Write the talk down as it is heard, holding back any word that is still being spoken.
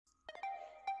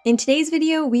In today's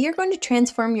video, we are going to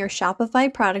transform your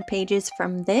Shopify product pages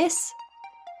from this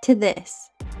to this.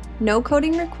 No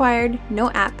coding required, no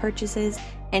app purchases,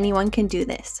 anyone can do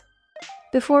this.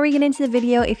 Before we get into the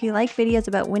video, if you like videos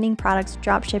about winning products,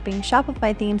 dropshipping,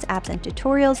 Shopify themes, apps, and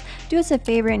tutorials, do us a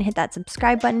favor and hit that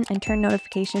subscribe button and turn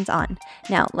notifications on.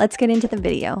 Now, let's get into the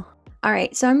video.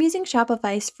 Alright, so I'm using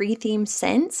Shopify's free theme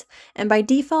Sense, and by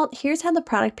default, here's how the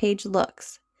product page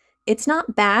looks. It's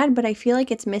not bad, but I feel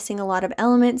like it's missing a lot of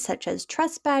elements such as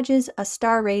trust badges, a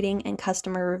star rating, and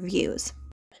customer reviews.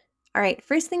 Alright,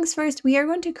 first things first, we are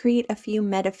going to create a few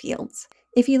Metafields.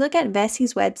 If you look at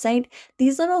Vesi's website,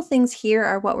 these little things here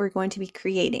are what we're going to be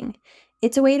creating.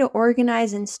 It's a way to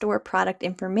organize and store product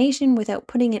information without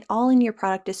putting it all in your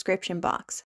product description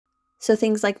box. So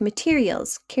things like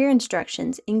materials, care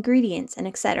instructions, ingredients, and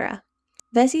etc.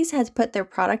 Vesi's has put their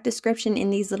product description in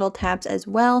these little tabs as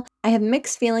well. I have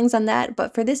mixed feelings on that,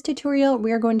 but for this tutorial,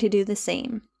 we are going to do the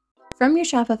same. From your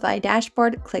Shopify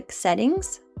dashboard, click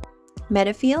Settings,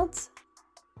 Metafields,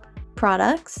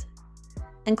 Products,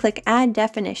 and click Add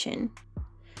Definition.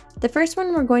 The first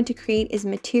one we're going to create is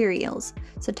Materials,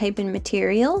 so type in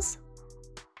Materials,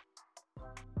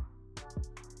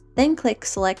 then click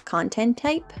Select Content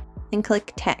Type, and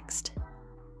click Text.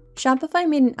 Shopify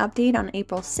made an update on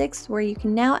April 6th where you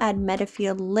can now add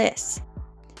Metafield lists.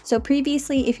 So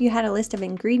previously, if you had a list of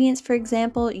ingredients, for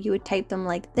example, you would type them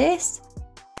like this,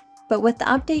 but with the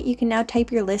update, you can now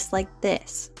type your list like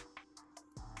this.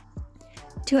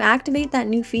 To activate that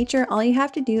new feature, all you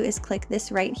have to do is click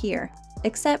this right here,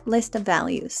 Accept List of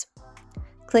Values.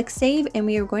 Click Save, and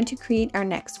we are going to create our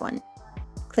next one.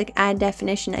 Click Add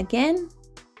Definition again,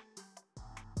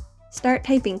 start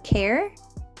typing care,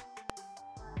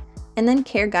 and then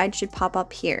Care Guide should pop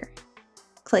up here.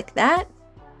 Click that,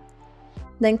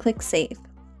 then click Save.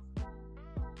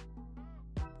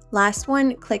 Last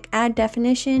one, click Add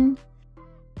Definition,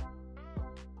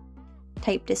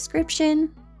 type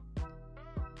Description,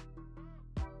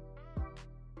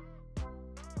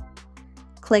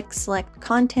 click Select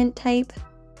Content Type,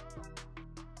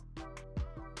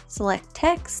 select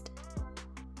Text,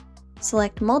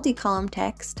 select Multi-Column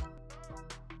Text,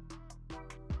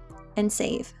 and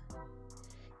save.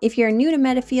 If you're new to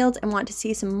Metafields and want to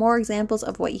see some more examples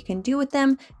of what you can do with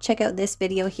them, check out this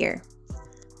video here.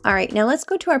 Alright, now let's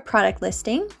go to our product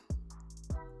listing.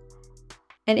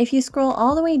 And if you scroll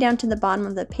all the way down to the bottom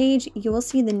of the page, you will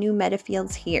see the new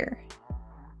Metafields here.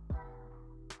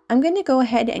 I'm going to go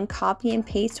ahead and copy and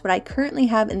paste what I currently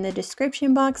have in the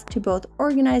description box to both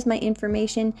organize my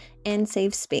information and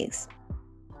save space.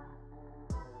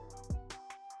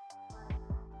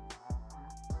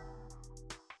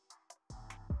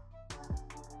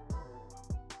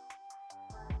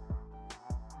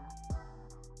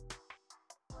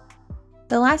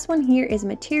 The last one here is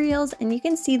Materials, and you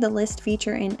can see the list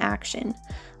feature in action.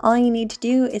 All you need to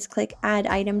do is click Add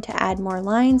Item to add more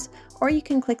lines, or you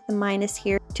can click the minus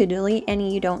here to delete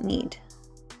any you don't need.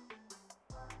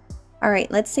 Alright,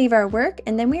 let's save our work,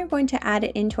 and then we are going to add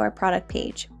it into our product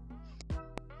page.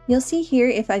 You'll see here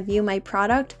if I view my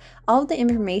product, all of the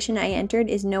information I entered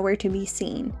is nowhere to be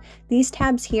seen. These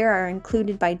tabs here are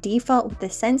included by default with the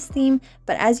Sense theme,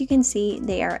 but as you can see,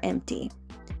 they are empty.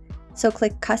 So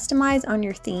click Customize on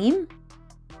your theme,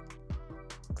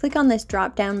 click on this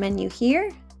drop-down menu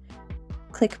here,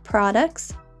 click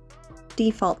Products,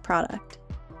 Default Product.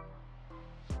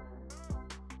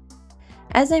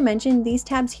 As I mentioned, these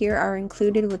tabs here are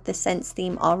included with the Sense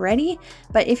theme already,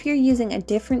 but if you're using a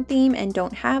different theme and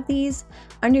don't have these,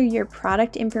 under your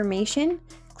product information,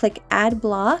 click Add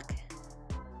Block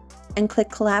and click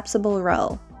Collapsible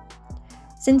Row.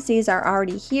 Since these are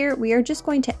already here, we are just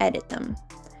going to edit them.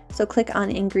 So click on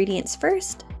Ingredients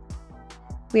first.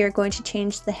 We are going to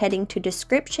change the heading to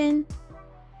Description.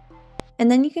 And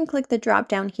then you can click the drop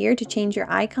down here to change your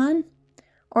icon,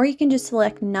 or you can just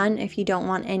select None if you don't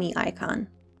want any icon.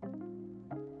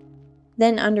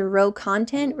 Then under Row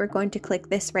Content, we're going to click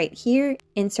this right here,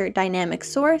 Insert Dynamic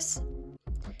Source.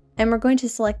 And we're going to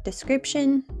select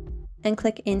Description and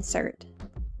click Insert.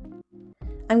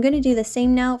 I'm going to do the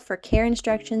same now for care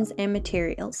instructions and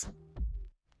materials.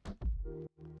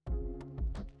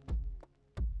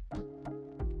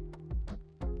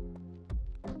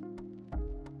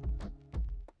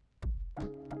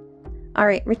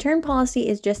 Alright, return policy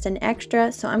is just an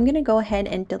extra, so I'm going to go ahead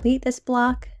and delete this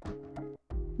block,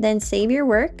 then save your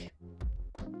work.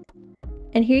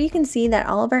 And here you can see that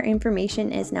all of our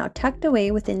information is now tucked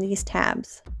away within these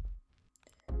tabs.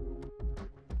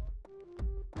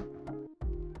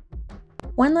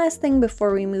 One last thing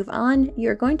before we move on,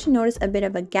 you're going to notice a bit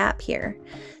of a gap here.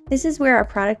 This is where our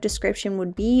product description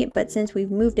would be, but since we've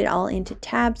moved it all into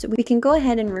tabs, we can go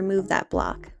ahead and remove that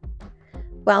block.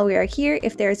 While we are here,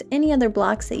 if there's any other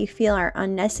blocks that you feel are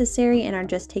unnecessary and are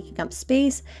just taking up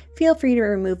space, feel free to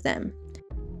remove them.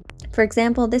 For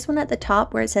example, this one at the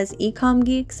top where it says Ecom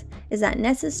Geeks, is that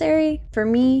necessary? For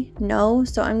me, no,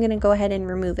 so I'm going to go ahead and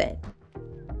remove it.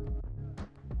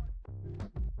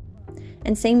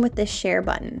 And same with this share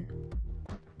button.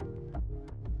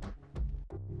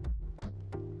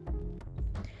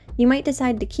 You might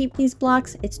decide to keep these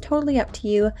blocks, it's totally up to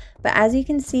you, but as you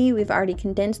can see, we've already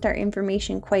condensed our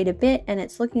information quite a bit and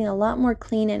it's looking a lot more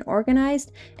clean and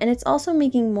organized, and it's also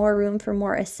making more room for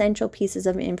more essential pieces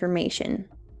of information.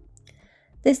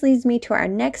 This leads me to our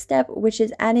next step, which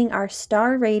is adding our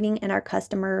star rating and our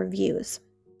customer reviews.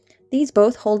 These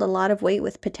both hold a lot of weight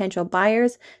with potential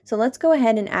buyers, so let's go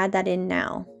ahead and add that in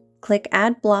now. Click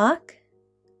Add Block,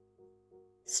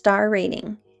 Star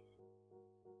Rating.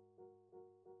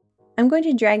 I'm going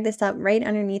to drag this up right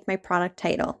underneath my product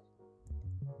title.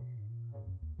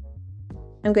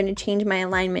 I'm going to change my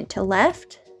alignment to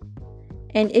left,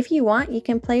 and if you want, you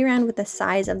can play around with the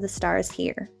size of the stars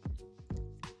here.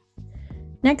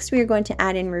 Next, we are going to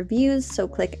add in reviews, so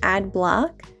click Add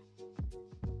Block,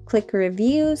 click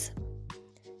Reviews,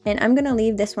 and I'm going to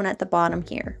leave this one at the bottom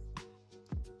here.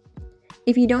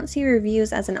 If you don't see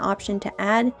reviews as an option to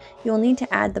add, you'll need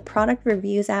to add the Product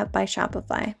Reviews app by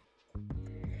Shopify.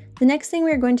 The next thing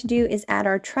we're going to do is add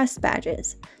our trust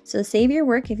badges. So save your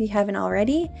work if you haven't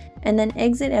already, and then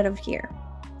exit out of here.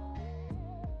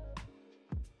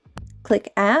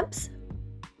 Click Apps,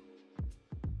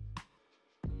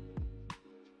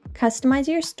 customize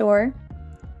your store,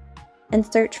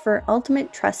 and search for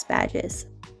Ultimate Trust Badges.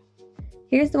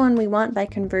 Here's the one we want by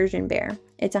Conversion Bear.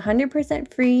 It's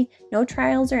 100% free, no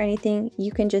trials or anything,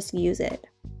 you can just use it.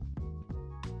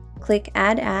 Click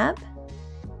Add App,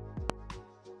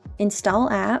 Install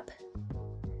App,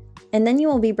 and then you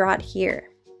will be brought here.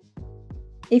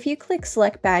 If you click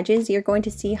Select Badges, you're going to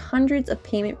see hundreds of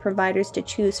payment providers to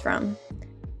choose from.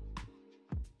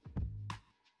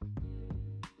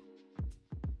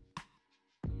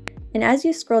 And as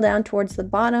you scroll down towards the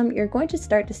bottom, you're going to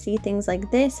start to see things like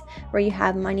this, where you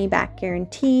have money back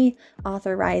guarantee,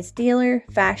 authorized dealer,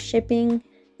 fast shipping,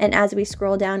 and as we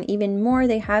scroll down even more,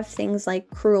 they have things like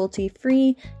cruelty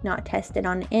free, not tested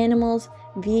on animals,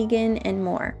 vegan, and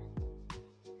more.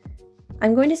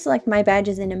 I'm going to select my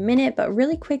badges in a minute, but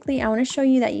really quickly I want to show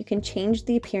you that you can change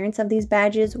the appearance of these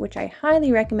badges, which I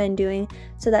highly recommend doing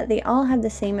so that they all have the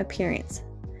same appearance.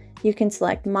 You can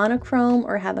select monochrome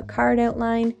or have a card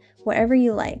outline, whatever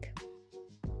you like.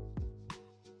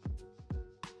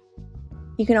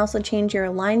 You can also change your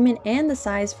alignment and the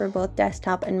size for both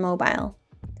desktop and mobile.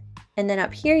 And then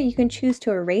up here you can choose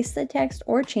to erase the text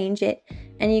or change it,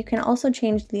 and you can also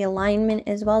change the alignment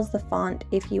as well as the font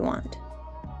if you want.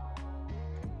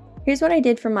 Here's what I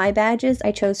did for my badges.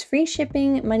 I chose free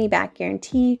shipping, money back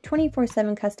guarantee,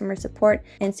 24/7 customer support,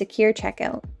 and secure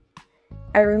checkout.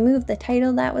 I removed the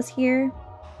title that was here,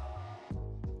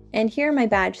 and here are my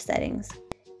badge settings.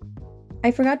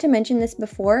 I forgot to mention this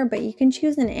before, but you can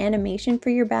choose an animation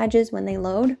for your badges when they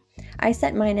load. I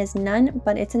set mine as none,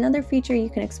 but it's another feature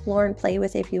you can explore and play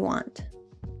with if you want.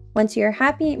 Once you're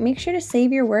happy, make sure to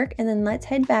save your work, and then let's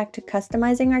head back to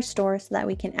customizing our store so that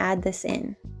we can add this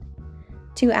in.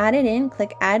 To add it in,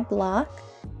 click Add Block,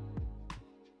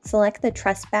 select the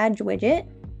Trust Badge widget,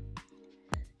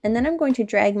 and then I'm going to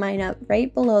drag mine up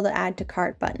right below the Add to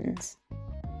Cart buttons.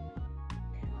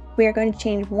 We are going to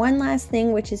change one last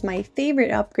thing, which is my favorite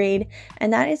upgrade,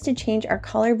 and that is to change our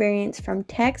color variants from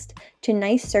text to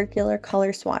nice circular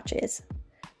color swatches.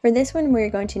 For this one, we're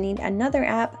going to need another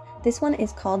app. This one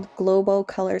is called Globo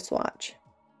Color Swatch.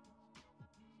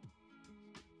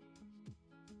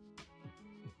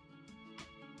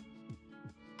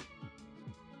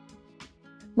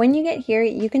 When you get here,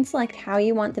 you can select how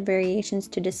you want the variations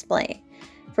to display.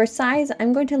 For size,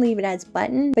 I'm going to leave it as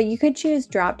button, but you could choose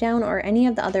drop down or any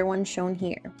of the other ones shown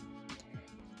here.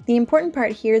 The important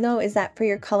part here though is that for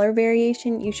your color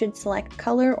variation, you should select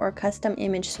color or custom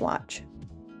image swatch.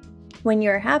 When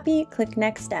you're happy, click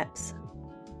Next Steps.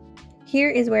 Here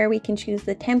is where we can choose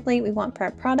the template we want for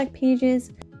our product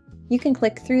pages. You can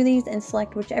click through these and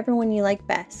select whichever one you like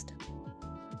best.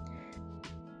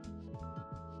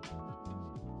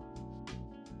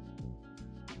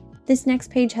 This next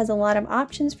page has a lot of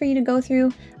options for you to go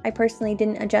through. I personally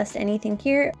didn't adjust anything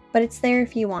here, but it's there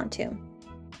if you want to.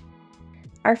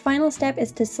 Our final step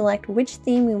is to select which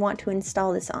theme we want to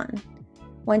install this on.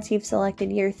 Once you've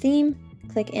selected your theme,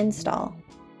 click Install.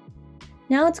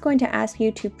 Now it's going to ask you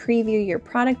to preview your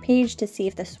product page to see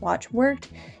if the swatch worked.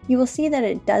 You will see that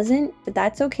it doesn't, but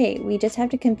that's okay. We just have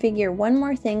to configure one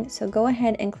more thing, so go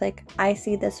ahead and click I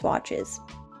see the swatches.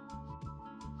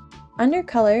 Under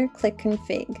color, click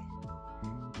config.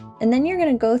 And then you're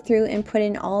going to go through and put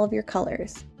in all of your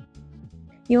colors.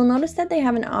 You'll notice that they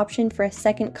have an option for a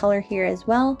second color here as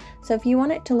well, so if you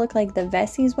want it to look like the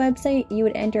Vessi's website, you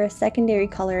would enter a secondary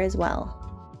color as well.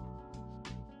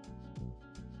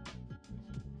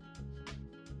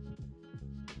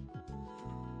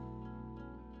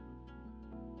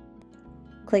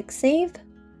 Click Save.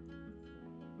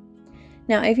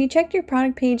 Now, if you checked your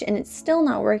product page and it's still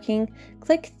not working,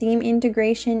 click Theme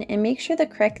Integration and make sure the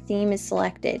correct theme is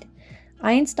selected.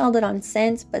 I installed it on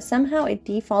Sense, but somehow it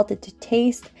defaulted to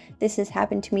Taste. This has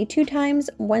happened to me 2 times,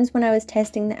 once when I was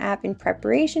testing the app in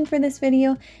preparation for this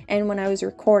video and when I was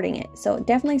recording it, so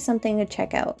definitely something to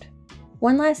check out.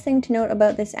 One last thing to note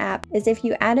about this app is if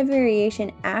you add a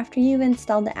variation after you've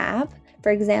installed the app,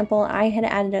 for example, I had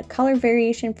added a color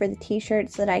variation for the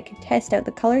t-shirt so that I could test out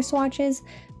the color swatches,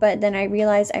 but then I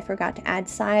realized I forgot to add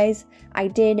size. I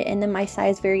did, and then my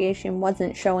size variation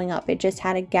wasn't showing up. It just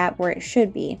had a gap where it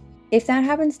should be. If that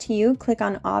happens to you, click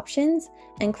on Options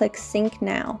and click Sync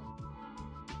Now.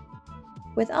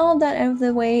 With all of that out of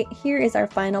the way, here is our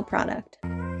final product.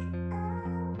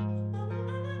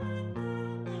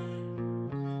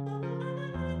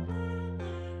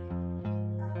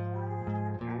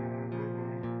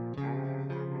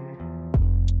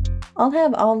 I'll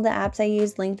have all of the apps I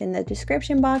use linked in the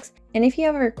description box, and if you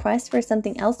have a request for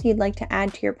something else you'd like to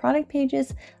add to your product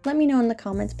pages, let me know in the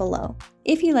comments below.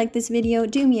 If you like this video,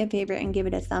 do me a favor and give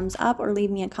it a thumbs up or leave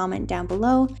me a comment down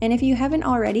below, and if you haven't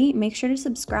already, make sure to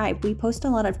subscribe. We post a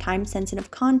lot of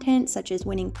time-sensitive content such as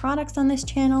winning products on this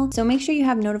channel, so make sure you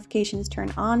have notifications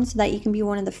turned on so that you can be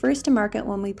one of the first to market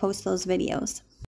when we post those videos.